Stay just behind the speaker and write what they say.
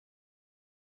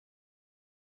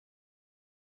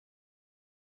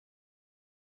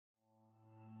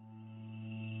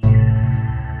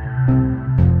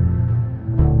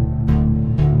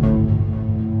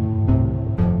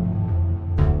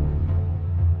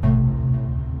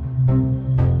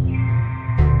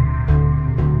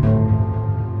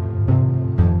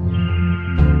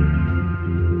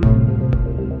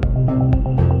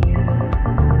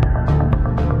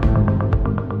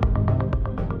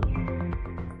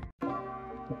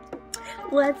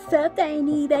What's up,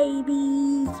 Vanity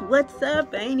babies? What's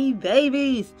up, Vanity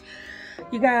babies?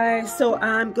 You guys, so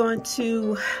I'm going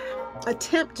to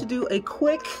attempt to do a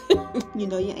quick, you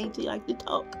know your auntie like to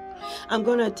talk. I'm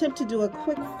going to attempt to do a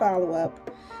quick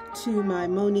follow-up to my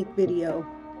Monique video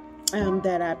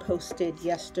that I posted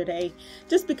yesterday,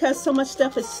 just because so much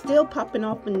stuff is still popping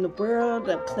off in the world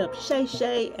of Club Shay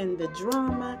Shay and the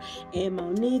drama and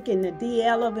Monique and the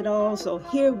DL of it all. So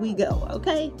here we go.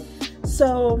 Okay,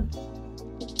 so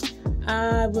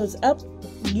I was up,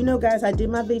 you know guys, I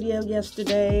did my video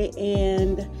yesterday,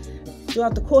 and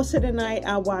throughout the course of the night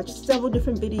I watched several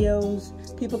different videos,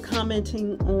 people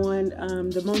commenting on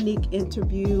the Monique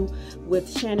interview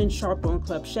with Shannon Sharpe on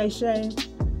Club Shay Shay.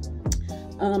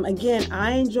 Again,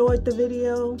 I enjoyed the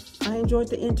video. I enjoyed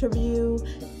the interview.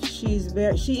 She's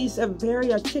a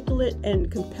very articulate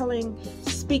and compelling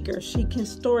speaker. She can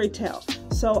storytell.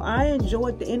 So I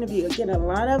enjoyed the interview. Again, a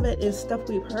lot of it is stuff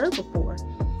we've heard before,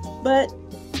 but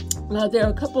there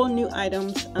are a couple of new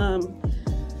items.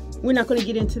 We're not going to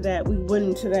get into that. We went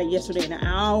into that yesterday in an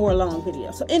hour-long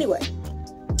video. So anyway,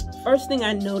 first thing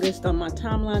I noticed on my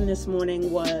timeline this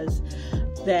morning was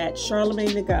that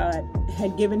Charlemagne the God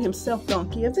had given himself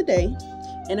Donkey of the Day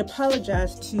and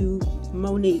apologized to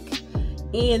Monique.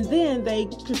 And then they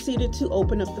proceeded to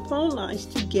open up the phone lines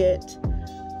to get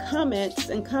comments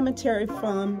and commentary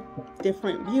from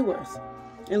different viewers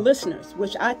and listeners,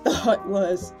 which I thought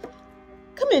was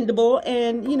commendable.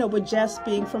 And, you know, with Jess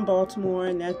being from Baltimore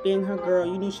and that being her girl,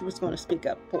 you knew she was going to speak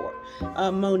up for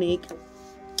Monique.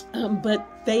 But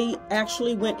they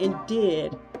actually went and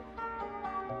did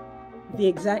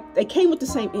they came with the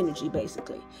same energy,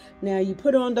 basically. Now you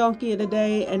put on Donkey of the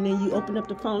Day and then you open up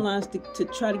the phone lines to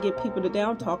try to get people to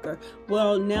down talk her.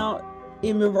 Well, now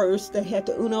in reverse, they had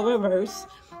to Uno reverse,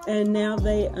 and now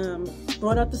they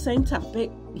brought up the same topic.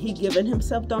 He given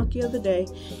himself Donkey of the Day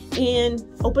and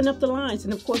opened up the lines.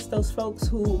 And of course, those folks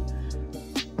who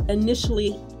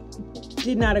initially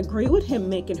did not agree with him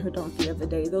making her Donkey of the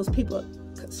Day, those people,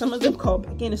 some of them called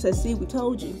back in and said, see, we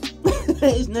told you.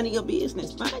 It's none of your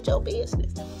business. Mind your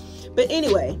business. But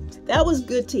anyway, that was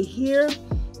good to hear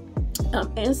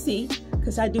and see,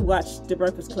 because I do watch The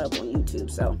Breakfast Club on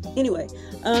YouTube. So anyway,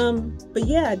 but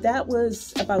yeah, that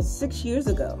was about 6 years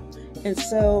ago. And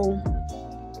so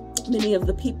many of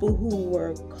the people who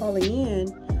were calling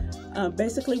in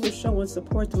basically were showing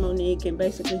support to Monique and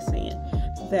basically saying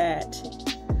that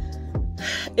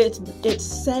it's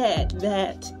sad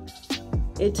that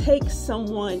it takes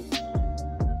someone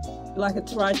like a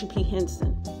Taraji P.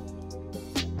 Henson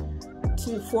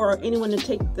for anyone to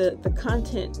take the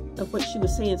content of what she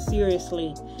was saying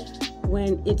seriously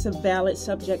when it's a valid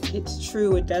subject. It's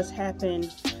true, it does happen,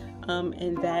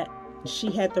 and that she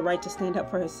had the right to stand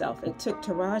up for herself. It took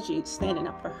Taraji standing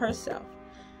up for herself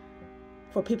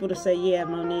for people to say, yeah,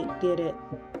 Monique did it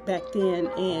back then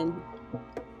and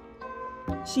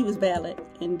she was valid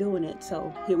in doing it.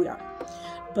 So here we are.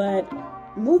 But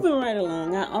moving right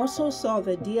along, I also saw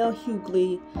that DL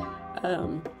Hughley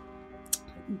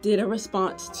did a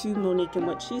response to Monique and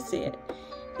what she said.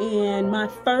 And my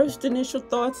first initial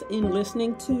thoughts in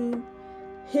listening to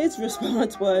his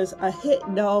response was, a hit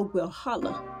dog will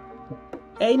holler.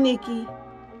 Hey, Nikki,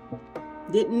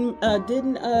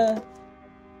 didn't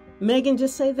Megan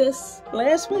just say this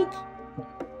last week?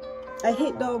 A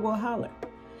hit dog will holler.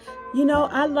 You know,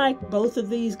 I like both of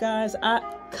these guys.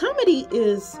 Funny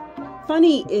is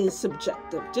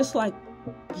subjective, just like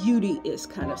beauty is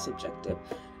kind of subjective.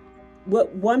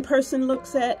 What one person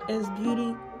looks at as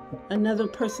beauty, another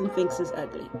person thinks is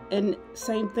ugly. And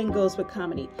same thing goes with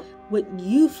comedy. What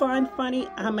you find funny,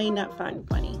 I may not find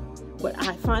funny. What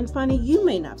I find funny, you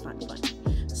may not find funny.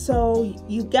 So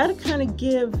you got to kind of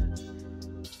give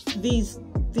these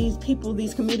people,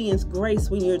 these comedians,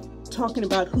 grace when you're talking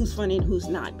about who's funny and who's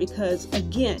not. Because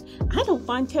again, I don't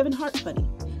find Kevin Hart funny.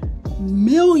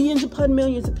 Millions upon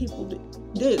millions of people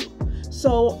do.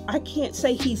 So I can't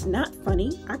say he's not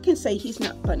funny. I can say he's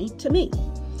not funny to me.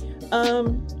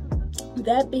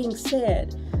 That being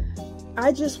said,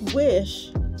 I just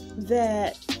wish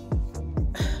that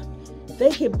they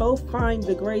could both find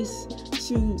the grace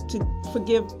to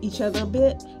forgive each other a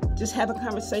bit, just have a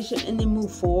conversation and then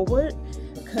move forward.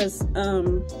 Because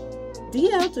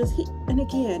DL and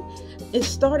again, it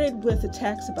started with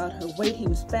attacks about her weight. He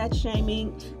was fat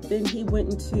shaming. Then he went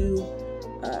into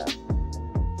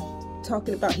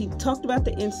he talked about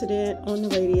the incident on the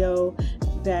radio,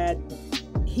 that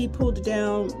he pulled it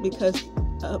down because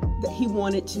that he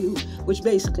wanted to, which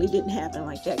basically didn't happen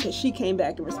like that, because she came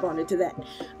back and responded to that.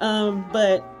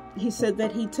 But he said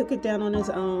that he took it down on his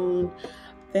own,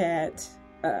 that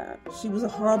she was a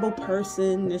horrible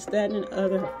person, this, that, and the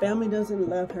other. Her family doesn't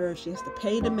love her. She has to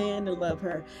pay the man to love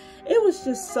her. It was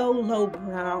just so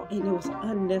lowbrow, and it was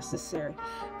unnecessary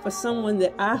for someone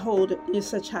that I hold in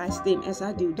such high esteem as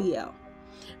I do, DL.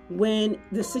 When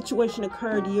the situation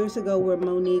occurred years ago where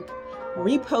Monique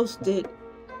reposted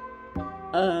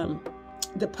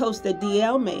the post that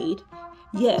DL made,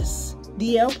 yes,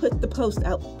 DL put the post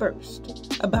out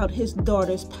first about his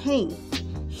daughter's pain.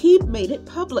 He made it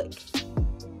public.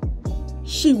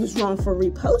 She was wrong for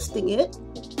reposting it.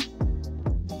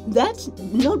 That's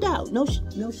no doubt, no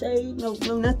shade, no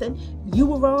nothing. You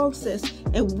were wrong, sis.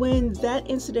 And when that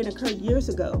incident occurred years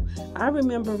ago, I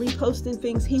remember reposting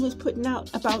things he was putting out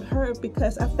about her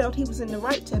because I felt he was in the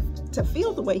right to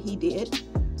feel the way he did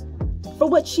for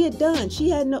what she had done. She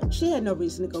had no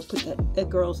reason to go put that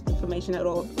girl's information out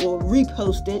or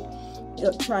repost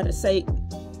it, try to say,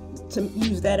 to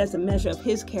use that as a measure of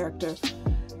his character,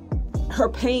 her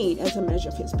pain as a measure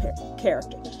of his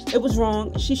character. It was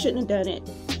wrong. She shouldn't have done it.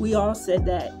 We all said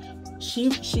that.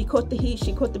 She caught the heat,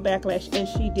 she caught the backlash, and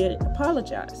she did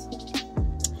apologize.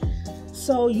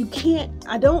 So you can't,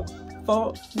 I don't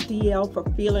fault DL for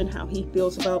feeling how he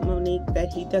feels about Monique,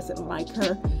 that he doesn't like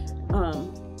her.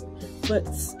 But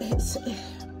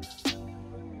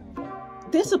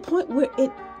there's a point where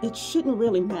it shouldn't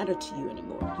really matter to you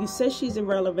anymore. You say she's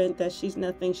irrelevant, that she's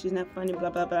nothing, she's not funny, blah,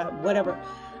 blah, blah, whatever.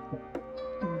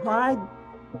 Why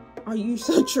are you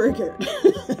so triggered?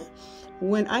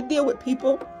 When I deal with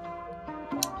people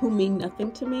who mean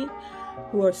nothing to me,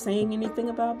 who are saying anything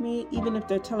about me, even if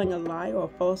they're telling a lie or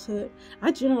a falsehood,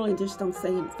 I generally just don't say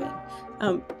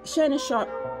anything. Shannon Sharp,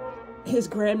 his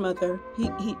grandmother,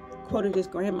 he quoted his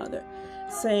grandmother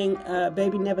saying,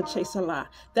 baby, never chase a lie.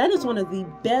 That is one of the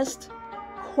best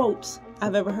quotes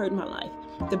I've ever heard in my life.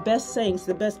 The best sayings,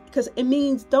 the best, because it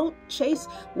means don't chase.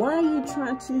 Why are you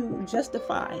trying to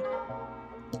justify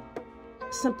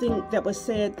something that was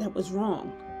said that was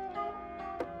wrong?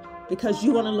 Because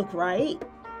you want to look right?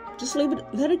 Just leave it,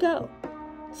 let it go.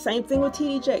 Same thing with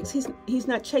T.D. Jakes. He's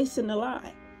not chasing the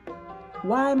lie.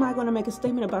 Why am I going to make a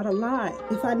statement about a lie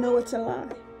if I know it's a lie?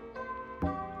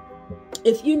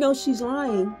 If you know she's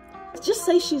lying, just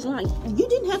say she's lying. You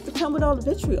didn't have to come with all the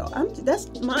vitriol. That's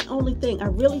my only thing. I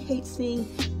really hate seeing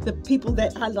the people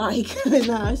that I like and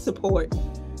I support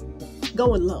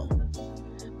going low.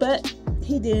 But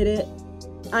he did it.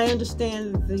 I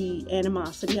understand the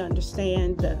animosity. I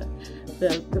understand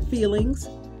the feelings.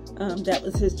 That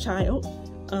was his child.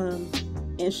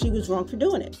 And she was wrong for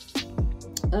doing it.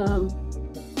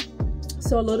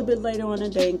 So a little bit later on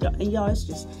in the day, and y'all,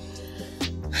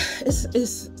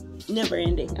 it's never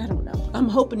ending. I don't know. I'm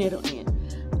hoping it'll end.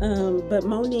 But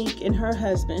Monique and her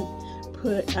husband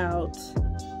put out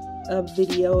a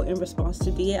video in response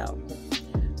to DL.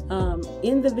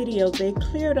 In the video, they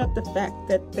cleared up the fact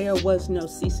that there was no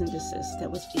cease and desist that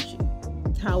was issued.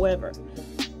 However,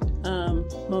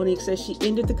 Monique says she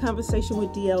ended the conversation with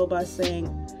DL by saying,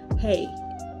 hey,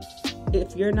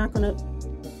 if you're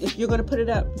gonna put it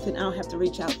up, then I'll have to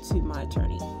reach out to my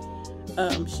attorney.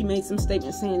 She made some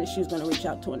statements saying that she was going to reach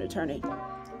out to an attorney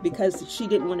because she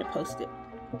didn't want to post it.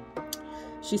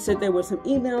 She said there were some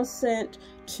emails sent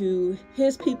to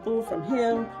his people from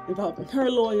him involving her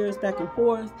lawyers back and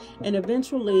forth, and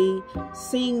eventually,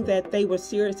 seeing that they were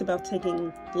serious about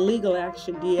taking legal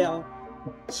action, DL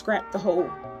scrapped the whole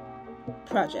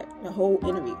project, the whole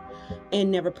interview, and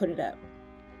never put it up.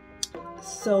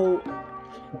 So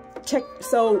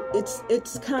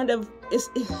it's kind of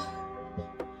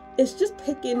it's just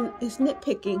picking, it's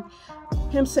nitpicking.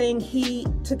 Him saying he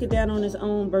took it down on his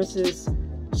own versus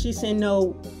she saying,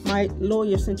 no, my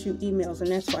lawyer sent you emails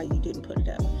and that's why you didn't put it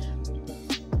up.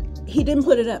 He didn't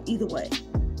put it up either way.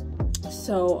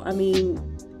 So, I mean,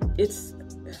 it's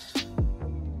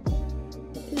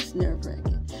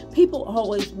nerve-wracking. People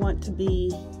always want to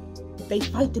be, they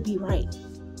fight to be right.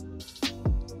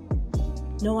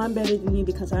 No, I'm better than you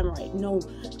because I'm right. No,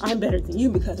 I'm better than you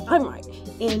because I'm right.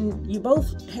 And you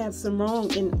both have some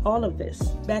wrong in all of this,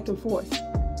 back and forth.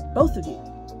 Both of you.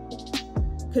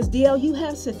 Because DL, you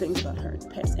have said things about her in the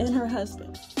past, and her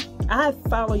husband. I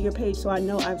follow your page, so I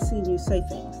know I've seen you say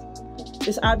things.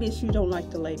 It's obvious you don't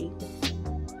like the lady.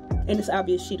 And it's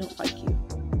obvious she don't like you.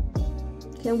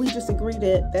 Can we just agree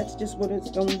that that's just what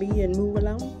it's going to be and move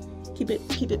along? Keep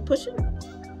it pushing?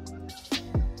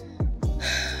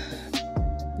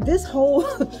 This whole,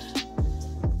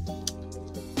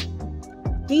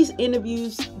 these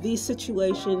interviews, these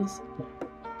situations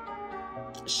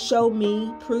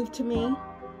prove to me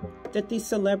that these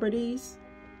celebrities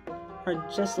are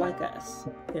just like us.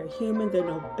 They're human, they're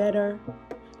no better,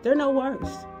 they're no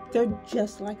worse. They're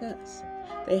just like us.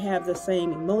 They have the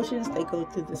same emotions. They go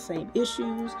through the same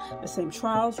issues, the same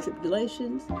trials,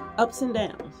 tribulations, ups and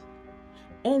downs.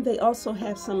 And they also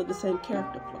have some of the same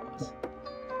character flaws.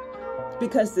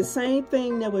 Because the same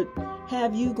thing that would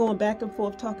have you going back and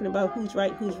forth talking about who's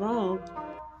right, who's wrong,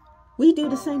 we do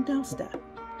the same dumb stuff.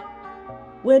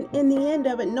 When in the end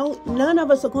of it, none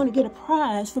of us are going to get a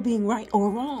prize for being right or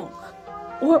wrong,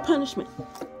 or a punishment.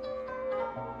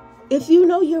 If you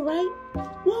know you're right,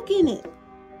 walk in it.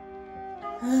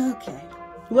 Okay.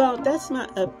 Well, that's my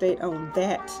update on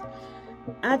that.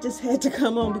 I just had to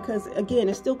come on because, again,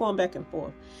 it's still going back and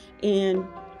forth. And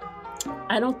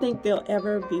I don't think they'll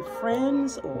ever be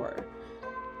friends,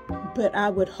 but I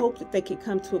would hope that they could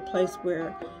come to a place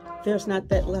where there's not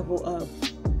that level of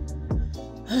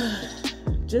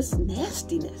just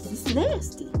nastiness. It's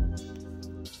nasty.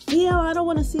 Yeah, I don't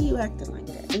want to see you acting like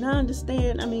that. And I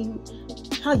understand,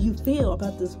 how you feel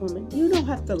about this woman. You don't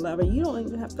have to love her. You don't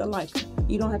even have to like her.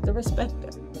 You don't have to respect her.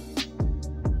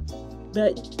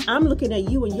 But I'm looking at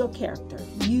you and your character,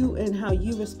 you and how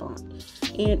you respond.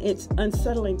 And it's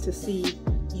unsettling to see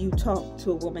you talk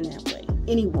to a woman that way.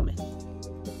 Any woman.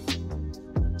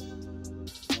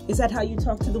 Is that how you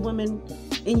talk to the women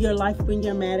in your life when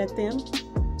you're mad at them?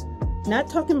 Not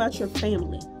talking about your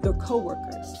family, your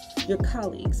coworkers, your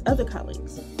colleagues, other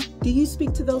colleagues. Do you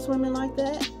speak to those women like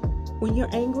that when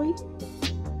you're angry?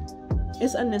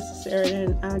 It's unnecessary,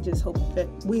 and I just hope that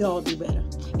we all do better.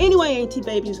 Anyway, Auntie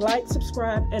Babies, like,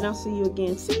 subscribe, and I'll see you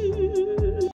again soon.